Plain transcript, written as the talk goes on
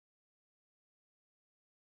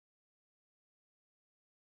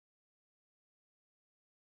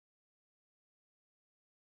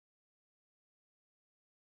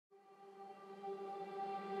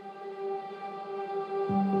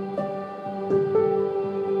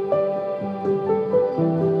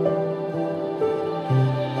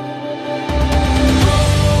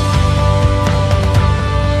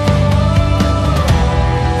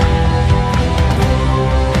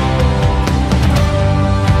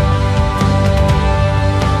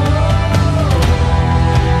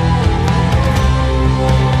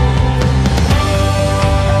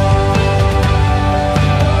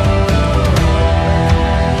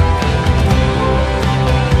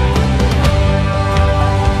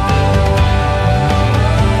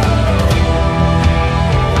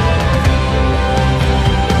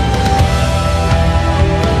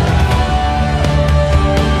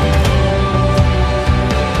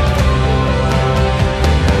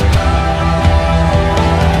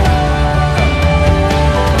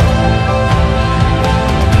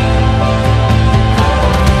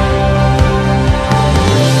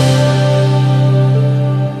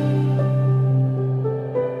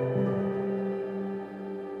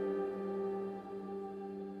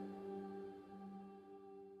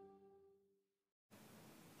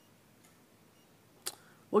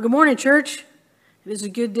Well, good morning, church. It is a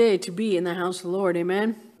good day to be in the house of the Lord,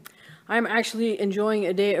 amen? I'm actually enjoying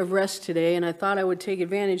a day of rest today, and I thought I would take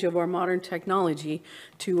advantage of our modern technology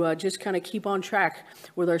to just kind of keep on track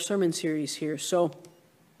with our sermon series here. So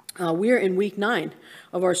we're in week 9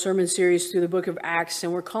 of our sermon series through the book of Acts,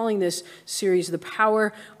 and we're calling this series The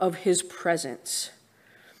Power of His Presence.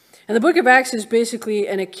 And the book of Acts is basically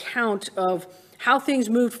an account of how things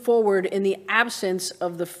moved forward in the absence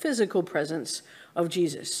of the physical presence of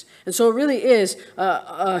Jesus. And so it really is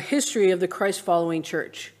a history of the Christ-following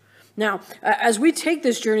church. Now, as we take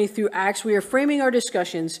this journey through Acts, we are framing our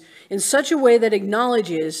discussions in such a way that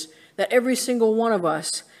acknowledges that every single one of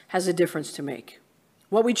us has a difference to make.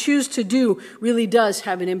 What we choose to do really does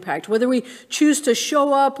have an impact. Whether we choose to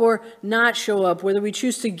show up or not show up, whether we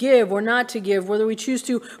choose to give or not to give, whether we choose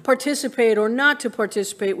to participate or not to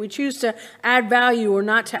participate, we choose to add value or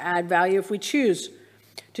not to add value, if we choose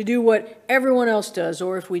to do what everyone else does,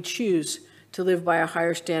 or if we choose to live by a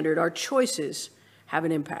higher standard, our choices have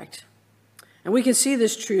an impact. And we can see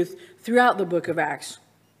this truth throughout the book of Acts.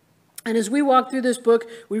 And as we walk through this book,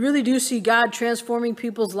 we really do see God transforming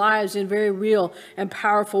people's lives in very real and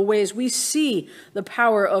powerful ways. We see the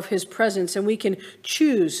power of His presence, and we can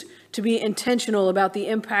choose to be intentional about the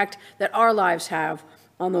impact that our lives have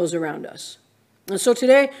on those around us. And so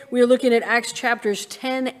today we are looking at Acts chapters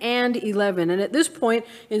 10 and 11. And at this point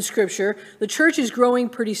in Scripture, the church is growing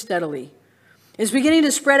pretty steadily. It's beginning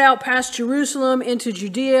to spread out past Jerusalem into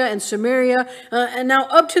Judea and Samaria. And now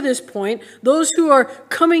up to this point, those who are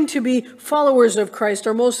coming to be followers of Christ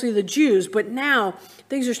are mostly the Jews. But now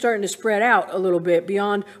things are starting to spread out a little bit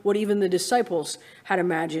beyond what even the disciples had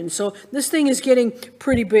imagined. So this thing is getting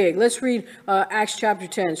pretty big. Let's read Acts chapter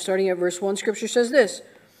 10, starting at verse 1. Scripture says this: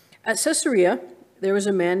 At Caesarea, there was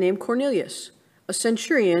a man named Cornelius, a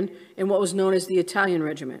centurion in what was known as the Italian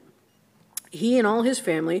regiment. He and all his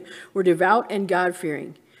family were devout and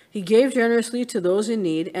God-fearing. He gave generously to those in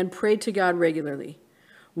need and prayed to God regularly.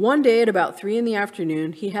 One day at about 3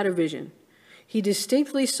 p.m, he had a vision. He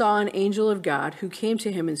distinctly saw an angel of God who came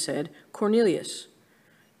to him and said, "Cornelius."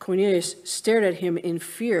 Cornelius stared at him in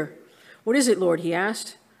fear. "What is it, Lord?" he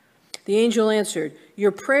asked. The angel answered,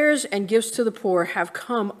 "Your prayers and gifts to the poor have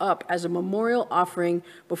come up as a memorial offering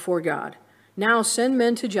before God. Now send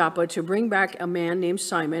men to Joppa to bring back a man named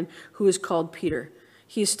Simon, who is called Peter.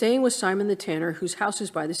 He is staying with Simon the tanner, whose house is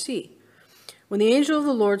by the sea." When the angel of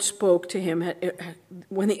the Lord spoke to him,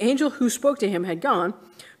 when the angel who spoke to him had gone,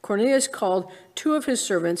 Cornelius called 2 of his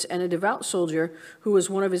servants and a devout soldier who was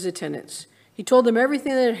one of his attendants. He told them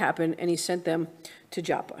everything that had happened, and he sent them to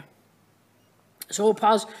Joppa. So we'll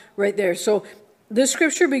pause right there. So this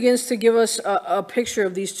scripture begins to give us a picture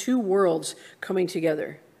of these two worlds coming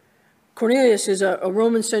together. Cornelius is a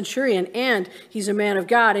Roman centurion, and he's a man of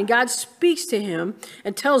God. And God speaks to him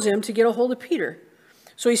and tells him to get a hold of Peter.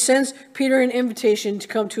 So he sends Peter an invitation to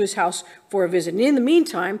come to his house for a visit. And in the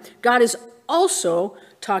meantime, God is also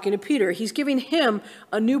talking to Peter. He's giving him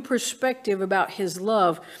a new perspective about his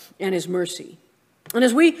love and his mercy. And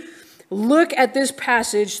as we look at this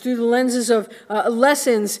passage through the lenses of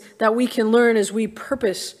lessons that we can learn as we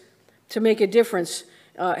purpose to make a difference,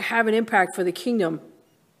 have an impact for the kingdom,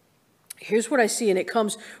 here's what I see, and it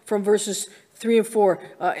comes from verses 3 and 4.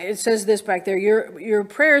 It says this back there: Your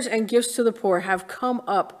prayers and gifts to the poor have come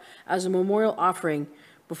up as a memorial offering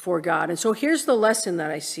before God. And so here's the lesson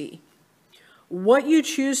that I see. What you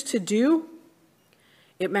choose to do,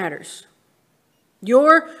 it matters.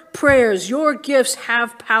 Your prayers, your gifts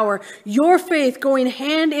have power. Your faith going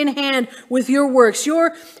hand in hand with your works.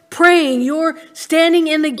 Your praying, your standing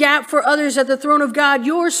in the gap for others at the throne of God.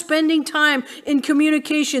 Your spending time in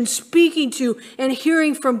communication, speaking to and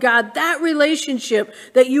hearing from God. That relationship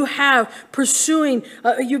that you have pursuing,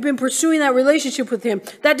 you've been pursuing that relationship with Him.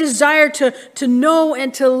 That desire to know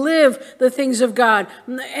and to live the things of God.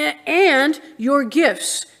 And your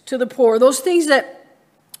gifts to the poor. Those things that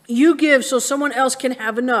you give so someone else can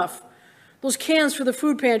have enough. Those cans for the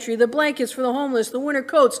food pantry, the blankets for the homeless, the winter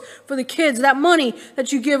coats for the kids, that money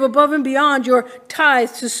that you give above and beyond your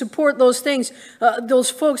tithe to support those things, those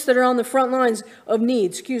folks that are on the front lines of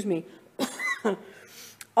need,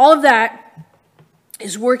 All of that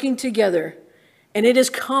is working together, and it has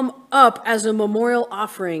come up as a memorial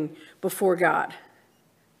offering before God.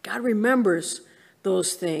 God remembers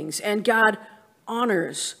those things, and God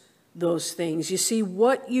honors those things. You see,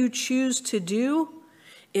 what you choose to do,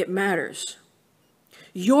 it matters.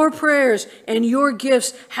 Your prayers and your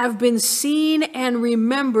gifts have been seen and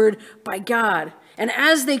remembered by God. And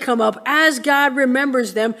as they come up, as God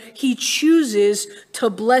remembers them, He chooses to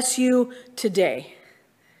bless you today.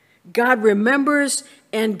 God remembers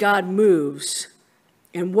and God moves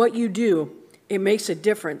And what you do, it makes a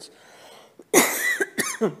difference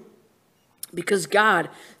because God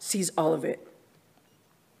sees all of it.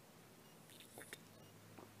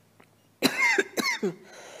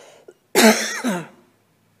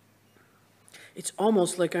 It's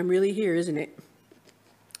almost like I'm really here, isn't it?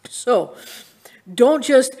 So, don't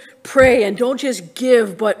just pray and don't just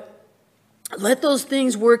give, but let those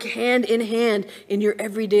things work hand in hand in your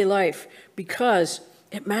everyday life because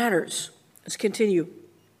it matters. Let's continue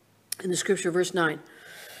in the scripture, verse 9.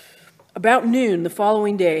 About noon the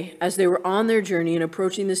following day, as they were on their journey and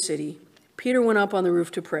approaching the city, Peter went up on the roof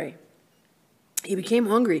to pray. He became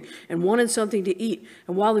hungry and wanted something to eat,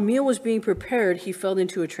 and while the meal was being prepared, he fell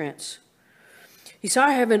into a trance. He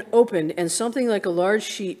saw heaven opened and something like a large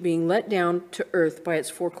sheet being let down to earth by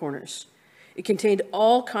its four corners. It contained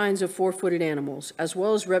all kinds of four-footed animals, as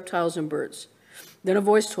well as reptiles and birds. Then a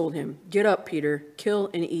voice told him, "Get up, Peter,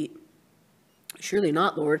 kill and eat." "Surely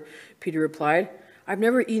not, Lord," Peter replied. "I've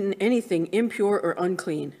never eaten anything impure or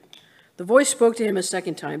unclean." The voice spoke to him a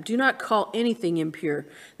second time, "Do not call anything impure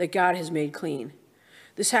that God has made clean."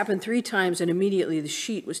 This happened 3 times, and immediately the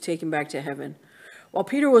sheet was taken back to heaven. While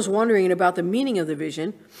Peter was wondering about the meaning of the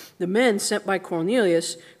vision, the men sent by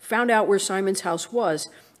Cornelius found out where Simon's house was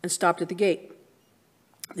and stopped at the gate.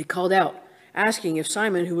 They called out, asking if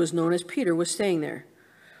Simon, who was known as Peter, was staying there.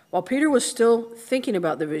 While Peter was still thinking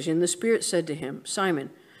about the vision, the Spirit said to him, "Simon,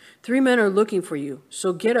 3 men are looking for you,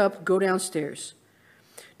 so get up, go downstairs.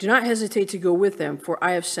 Do not hesitate to go with them, for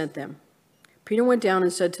I have sent them." Peter went down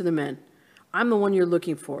and said to the men, "I'm the one you're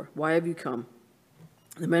looking for. Why have you come?"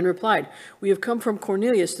 The men replied, "We have come from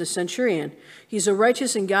Cornelius the centurion. He's a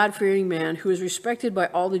righteous and God-fearing man who is respected by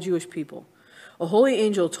all the Jewish people. A holy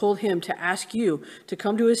angel told him to ask you to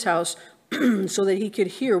come to his house so that he could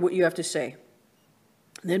hear what you have to say."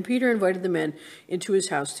 Then Peter invited the men into his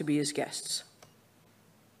house to be his guests.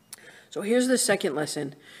 So here's the second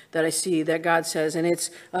lesson that I see that God says, and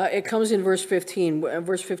it comes in verse 15.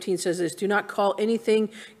 Verse 15 says this, "Do not call anything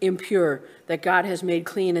impure that God has made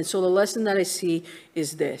clean." And so the lesson that I see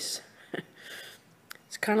is this.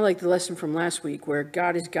 It's kind of like the lesson from last week where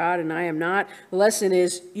God is God and I am not. The lesson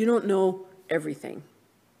is you don't know everything.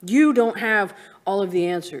 You don't have all of the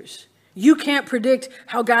answers. You can't predict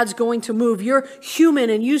how God's going to move. You're human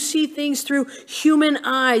and you see things through human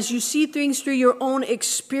eyes. You see things through your own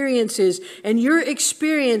experiences. And your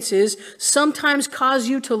experiences sometimes cause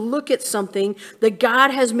you to look at something that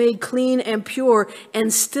God has made clean and pure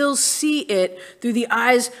and still see it through the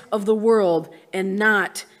eyes of the world and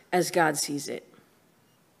not as God sees it.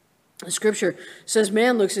 The scripture says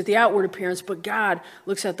man looks at the outward appearance, but God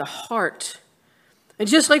looks at the heart. And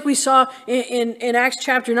just like we saw in Acts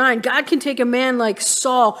chapter 9, God can take a man like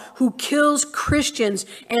Saul who kills Christians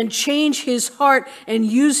and change his heart and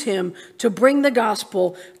use him to bring the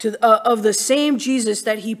gospel of the same Jesus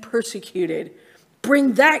that he persecuted.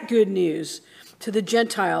 Bring that good news to the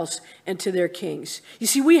Gentiles and to their kings. You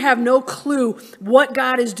see, we have no clue what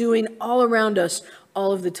God is doing all around us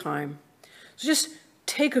all of the time. So just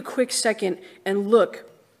take a quick second and look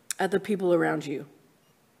at the people around you.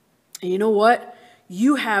 And you know what?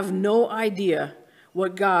 You have no idea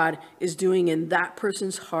what God is doing in that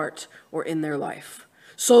person's heart or in their life.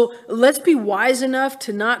 So let's be wise enough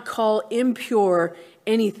to not call impure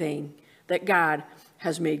anything that God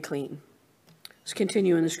has made clean. Let's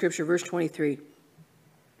continue in the scripture, verse 23.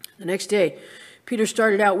 The next day, Peter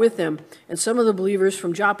started out with them, and some of the believers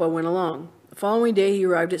from Joppa went along. The following day, he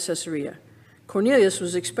arrived at Caesarea. Cornelius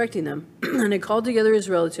was expecting them, and had called together his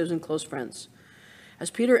relatives and close friends. As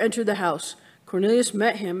Peter entered the house, Cornelius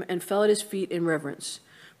met him and fell at his feet in reverence.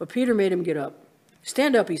 But Peter made him get up.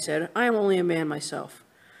 "Stand up," he said. "I am only a man myself."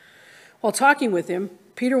 While talking with him,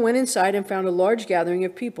 Peter went inside and found a large gathering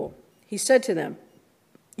of people. He said to them,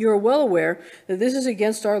 "You are well aware that this is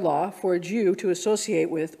against our law for a Jew to associate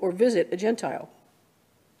with or visit a Gentile.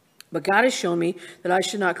 But God has shown me that I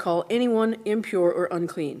should not call anyone impure or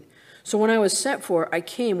unclean. So when I was sent for, I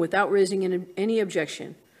came without raising any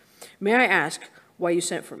objection. May I ask why you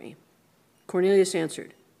sent for me?" Cornelius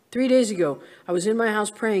answered, 3 days ago, I was in my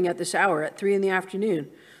house praying at this hour at 3 p.m.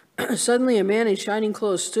 Suddenly a man in shining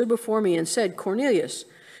clothes stood before me and said, "Cornelius,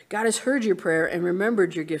 God has heard your prayer and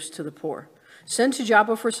remembered your gifts to the poor. Send to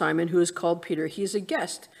Joppa for Simon, who is called Peter. He is a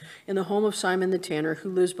guest in the home of Simon the tanner, who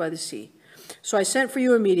lives by the sea." So I sent for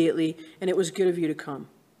you immediately, and it was good of you to come.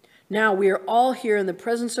 Now we are all here in the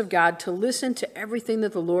presence of God to listen to everything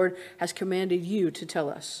that the Lord has commanded you to tell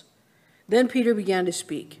us. Then Peter began to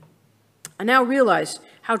speak. "I now realize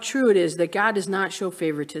how true it is that God does not show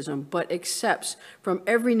favoritism, but accepts from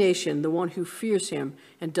every nation the one who fears him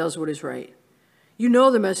and does what is right. You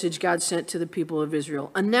know the message God sent to the people of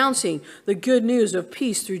Israel, announcing the good news of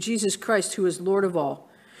peace through Jesus Christ, who is Lord of all.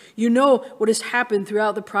 You know what has happened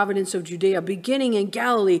throughout the province of Judea, beginning in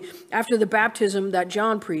Galilee after the baptism that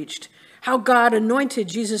John preached, how God anointed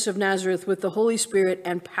Jesus of Nazareth with the Holy Spirit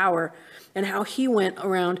and power, and how he went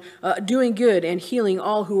around doing good and healing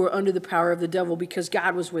all who were under the power of the devil because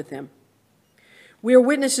God was with him. We are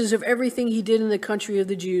witnesses of everything he did in the country of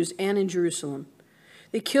the Jews and in Jerusalem.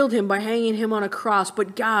 They killed him by hanging him on a cross,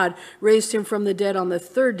 but God raised him from the dead on the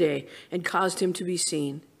third day and caused him to be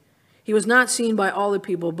seen. He was not seen by all the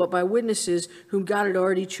people, but by witnesses whom God had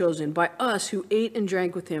already chosen, by us who ate and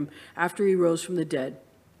drank with him after he rose from the dead.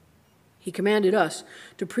 He commanded us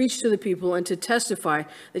to preach to the people and to testify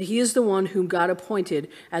that he is the one whom God appointed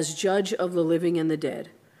as judge of the living and the dead.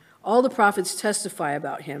 All the prophets testify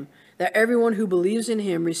about him, that everyone who believes in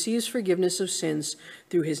him receives forgiveness of sins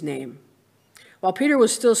through his name. While Peter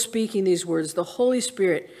was still speaking these words, the Holy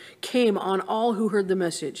Spirit came on all who heard the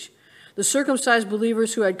message. The circumcised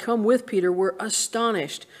believers who had come with Peter were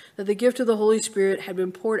astonished that the gift of the Holy Spirit had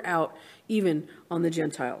been poured out even on the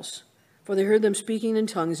Gentiles, for they heard them speaking in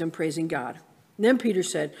tongues and praising God. And then Peter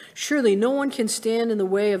said, "Surely no one can stand in the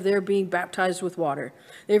way of their being baptized with water.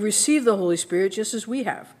 They have received the Holy Spirit just as we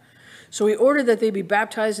have." So he ordered that they be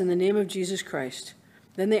baptized in the name of Jesus Christ.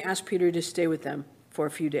 Then they asked Peter to stay with them for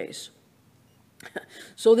a few days.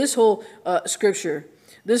 So this whole scripture,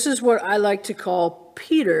 this is what I like to call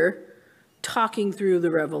Peter talking through the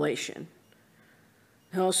revelation.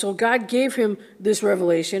 So God gave him this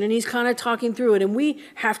revelation, and he's kind of talking through it, and we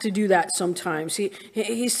have to do that sometimes.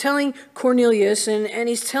 He's telling Cornelius, and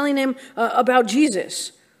he's telling him about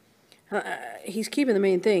Jesus. He's keeping the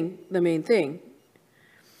main thing.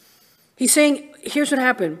 He's saying, here's what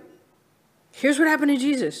happened. Here's what happened to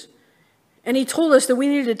Jesus. And he told us that we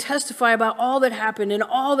needed to testify about all that happened and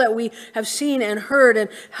all that we have seen and heard and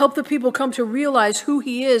help the people come to realize who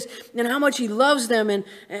he is and how much he loves them. And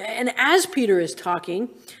as Peter is talking,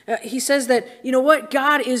 he says that, you know what,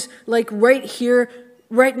 God is like right here,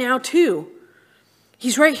 right now too.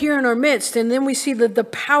 He's right here in our midst. And then we see that the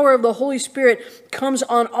power of the Holy Spirit comes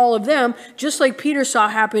on all of them, just like Peter saw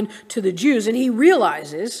happen to the Jews. And he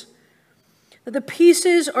realizes that the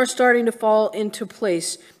pieces are starting to fall into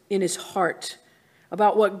place in his heart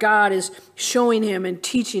about what God is showing him and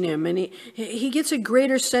teaching him. And he gets a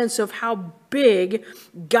greater sense of how big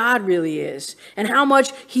God really is and how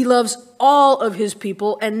much he loves all of his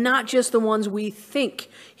people and not just the ones we think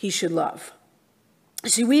he should love.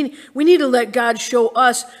 See, we need to let God show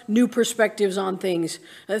us new perspectives on things,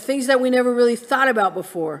 things that we never really thought about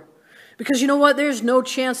before. Because you know what? There's no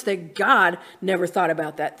chance that God never thought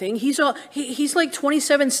about that thing. He's like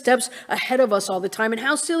 27 steps ahead of us all the time. And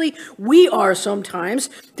how silly we are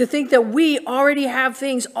sometimes to think that we already have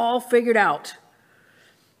things all figured out.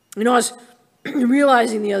 You know, I was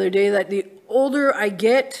realizing the other day that the older I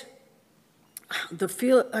get, I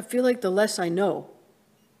feel like the less I know.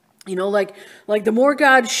 You know, like the more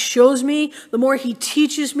God shows me, the more he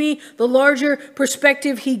teaches me, the larger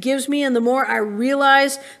perspective he gives me, and the more I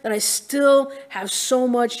realize that I still have so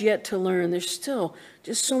much yet to learn. There's still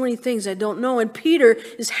just so many things I don't know. And Peter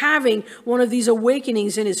is having one of these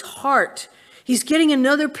awakenings in his heart. He's getting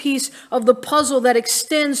another piece of the puzzle that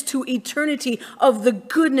extends to eternity of the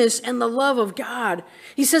goodness and the love of God.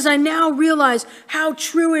 He says, I now realize how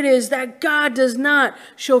true it is that God does not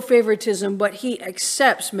show favoritism, but he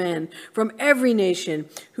accepts men from every nation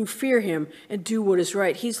who fear him and do what is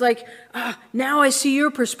right. He's like, now I see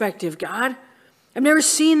your perspective, God. I've never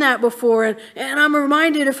seen that before, and I'm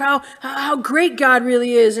reminded of how great God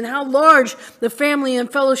really is and how large the family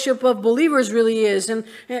and fellowship of believers really is. And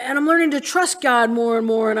I'm learning to trust God more and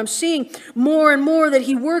more, and I'm seeing more and more that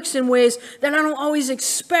he works in ways that I don't always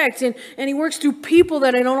expect, and he works through people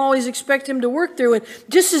that I don't always expect him to work through. And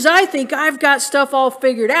just as I think I've got stuff all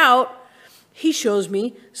figured out, he shows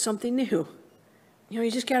me something new. You know,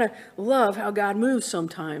 you just got to love how God moves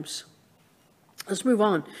sometimes. Let's move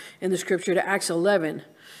on in the scripture to Acts 11.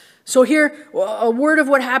 So here, a word of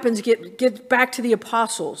what happens, get back to the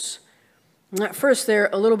apostles. And at first, they're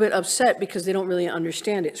a little bit upset because they don't really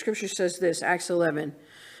understand it. Scripture says this, Acts 11.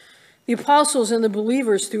 The apostles and the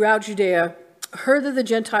believers throughout Judea heard that the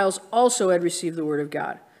Gentiles also had received the word of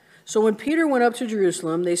God. So when Peter went up to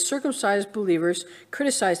Jerusalem, they circumcised believers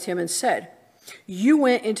criticized him and said, "You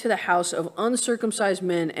went into the house of uncircumcised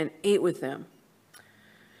men and ate with them."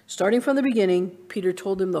 Starting from the beginning, Peter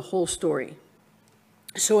told them the whole story.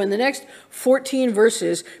 So in the next 14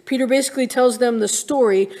 verses, Peter basically tells them the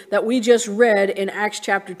story that we just read in Acts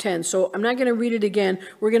chapter 10. So I'm not going to read it again.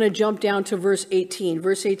 We're going to jump down to verse 18.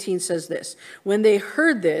 Verse 18 says this: When they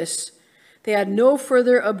heard this, They had no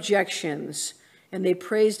further objections, and they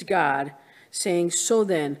praised God, saying, "So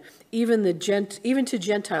then, even to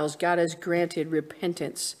Gentiles, God has granted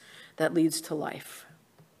repentance that leads to life."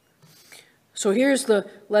 So here's the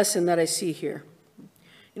lesson that I see here.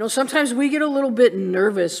 Sometimes we get a little bit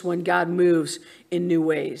nervous when God moves in new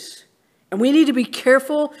ways. And we need to be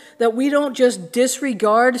careful that we don't just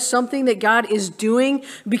disregard something that God is doing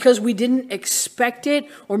because we didn't expect it,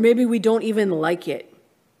 or maybe we don't even like it.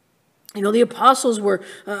 The apostles were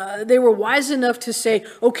wise enough to say,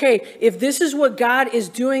 okay, if this is what God is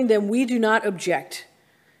doing, then we do not object.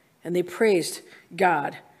 And they praised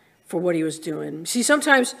God for what he was doing. See,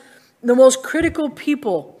 sometimes the most critical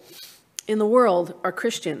people in the world are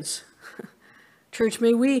Christians. Church,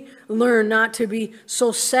 may we learn not to be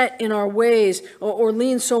so set in our ways or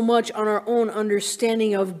lean so much on our own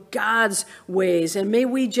understanding of God's ways. And may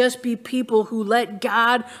we just be people who let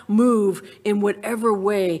God move in whatever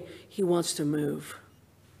way he wants to move.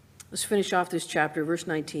 Let's finish off this chapter, verse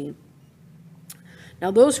 19.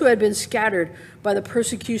 Now those who had been scattered by the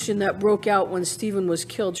persecution that broke out when Stephen was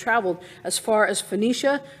killed traveled as far as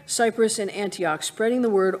Phoenicia, Cyprus, and Antioch, spreading the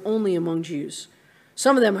word only among Jews.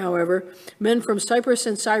 Some of them, however, men from Cyprus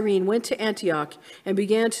and Cyrene, went to Antioch and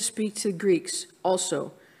began to speak to the Greeks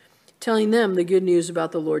also, telling them the good news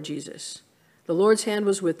about the Lord Jesus. The Lord's hand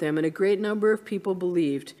was with them, and a great number of people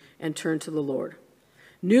believed and turned to the Lord.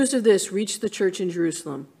 News of this reached the church in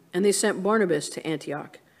Jerusalem, and they sent Barnabas to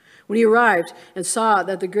Antioch. When he arrived and saw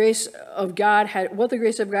that what the grace of God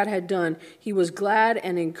had done, he was glad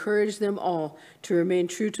and encouraged them all to remain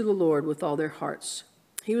true to the Lord with all their hearts.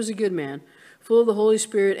 He was a good man, full of the Holy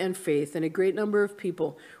Spirit and faith, and a great number of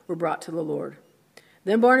people were brought to the Lord.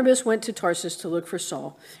 Then Barnabas went to Tarsus to look for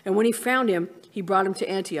Saul, and when he found him, he brought him to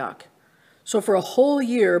Antioch. So for a whole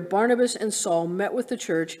year, Barnabas and Saul met with the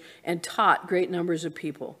church and taught great numbers of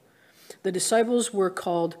people. The disciples were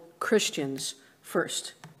called Christians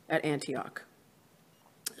first at Antioch.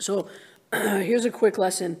 So here's a quick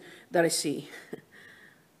lesson that I see.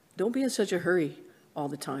 Don't be in such a hurry all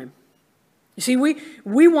the time. You see,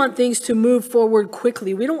 we want things to move forward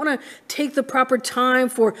quickly. We don't want to take the proper time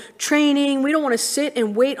for training. We don't want to sit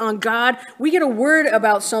and wait on God. We get a word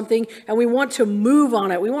about something and we want to move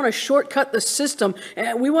on it. We want to shortcut the system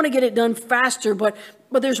and we want to get it done faster, but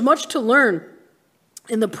there's much to learn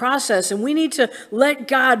in the process, and we need to let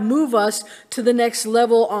God move us to the next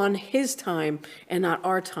level on his time and not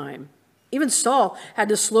our time. Even Saul had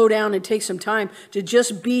to slow down and take some time to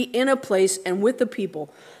just be in a place and with the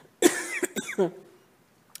people,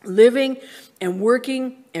 living and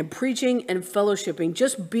working and preaching and fellowshipping,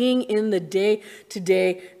 just being in the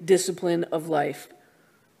day-to-day discipline of life.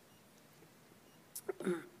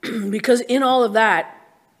 Because in all of that,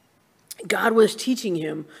 God was teaching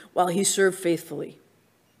him while he served faithfully.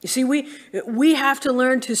 You see, we have to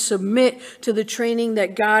learn to submit to the training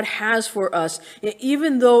that God has for us,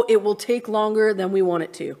 even though it will take longer than we want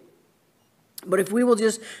it to. But if we will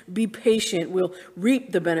just be patient, we'll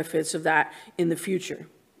reap the benefits of that in the future.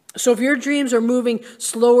 So if your dreams are moving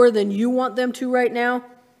slower than you want them to right now,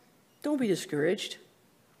 don't be discouraged.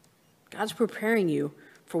 God's preparing you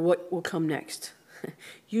for what will come next.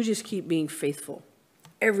 You just keep being faithful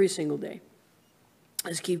every single day.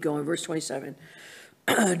 Let's keep going. Verse 27.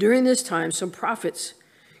 During this time, some prophets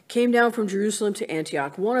came down from Jerusalem to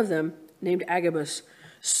Antioch. One of them, named Agabus,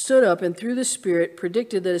 stood up and through the Spirit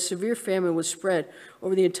predicted that a severe famine would spread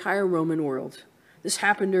over the entire Roman world. This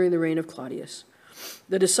happened during the reign of Claudius.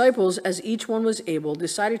 The disciples, as each one was able,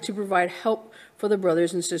 decided to provide help for the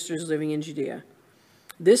brothers and sisters living in Judea.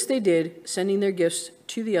 This they did, sending their gifts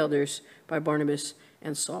to the elders by Barnabas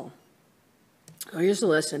and Saul. So here's the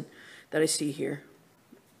lesson that I see here.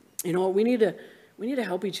 You know what? We need to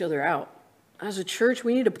help each other out. As a church,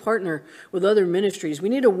 we need to partner with other ministries. We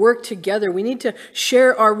need to work together. We need to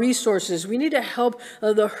share our resources. We need to help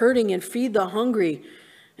the hurting and feed the hungry.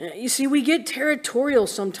 You see, we get territorial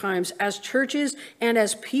sometimes as churches and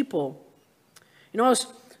as people. You know, I was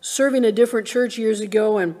serving a different church years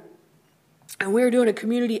ago, and we were doing a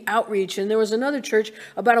community outreach, and there was another church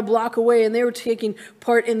about a block away, and they were taking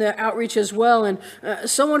part in the outreach as well. And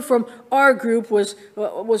someone from our group was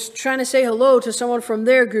trying to say hello to someone from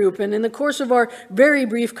their group. And in the course of our very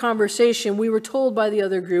brief conversation, we were told by the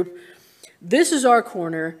other group, "This is our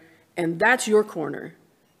corner, and that's your corner.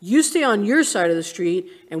 You stay on your side of the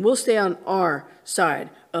street, and we'll stay on our side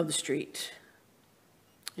of the street."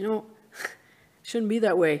 You know, it shouldn't be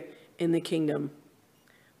that way in the kingdom.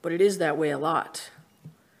 But it is that way a lot.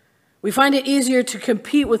 We find it easier to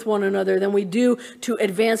compete with one another than we do to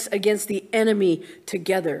advance against the enemy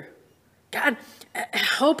together. God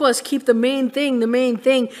Help us keep the main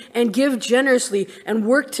thing, and give generously and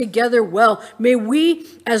work together well. May we,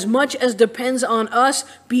 as much as depends on us,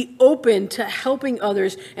 be open to helping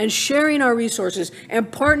others and sharing our resources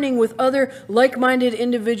and partnering with other like-minded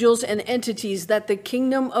individuals and entities, that the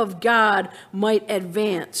kingdom of God might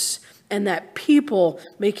advance and that people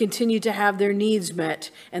may continue to have their needs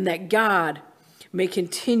met and that God may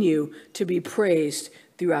continue to be praised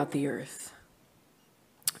throughout the earth.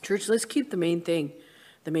 Church, let's keep the main thing.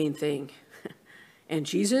 And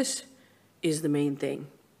Jesus is the main thing.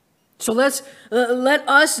 So let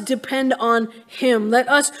us depend on him. Let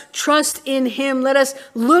us trust in him. Let us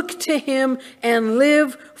look to him and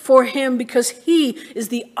live for him, because he is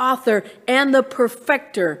the author and the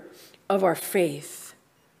perfecter of our faith.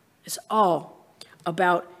 It's all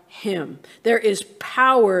about him. There is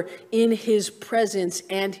power in his presence,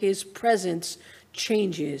 and his presence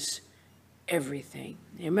changes everything.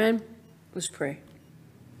 Amen. Let's pray.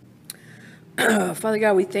 Father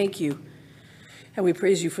God, we thank you and we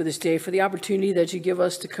praise you for this day, for the opportunity that you give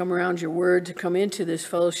us to come around your word, to come into this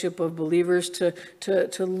fellowship of believers, to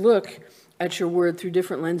look at your word through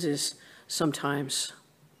different lenses sometimes.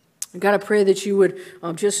 God, I pray that you would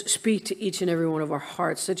just speak to each and every one of our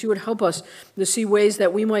hearts, that you would help us to see ways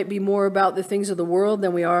that we might be more about the things of the world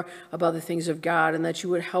than we are about the things of God, and that you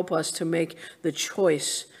would help us to make the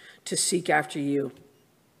choice to seek after you,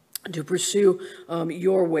 to pursue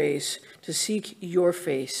your ways, to seek your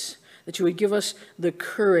face, that you would give us the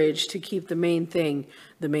courage to keep the main thing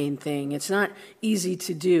the main thing. It's not easy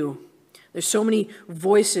to do. There's so many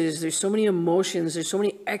voices, there's so many emotions, there's so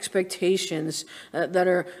many expectations that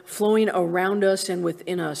are flowing around us and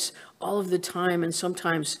within us all of the time, and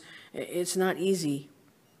sometimes it's not easy.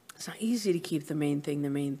 It's not easy to keep the main thing the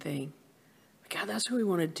main thing. God, that's what we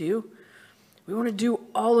want to do. We want to do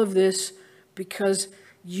all of this because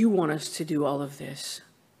you want us to do all of this,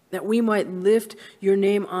 that we might lift your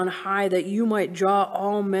name on high, that you might draw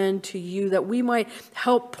all men to you, that we might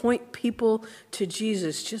help point people to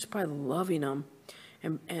Jesus just by loving them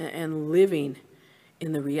and living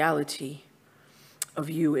in the reality of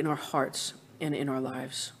you in our hearts and in our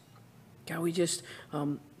lives. God, we just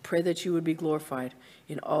pray that you would be glorified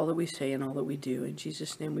in all that we say and all that we do. In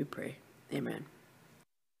Jesus' name we pray. Amen.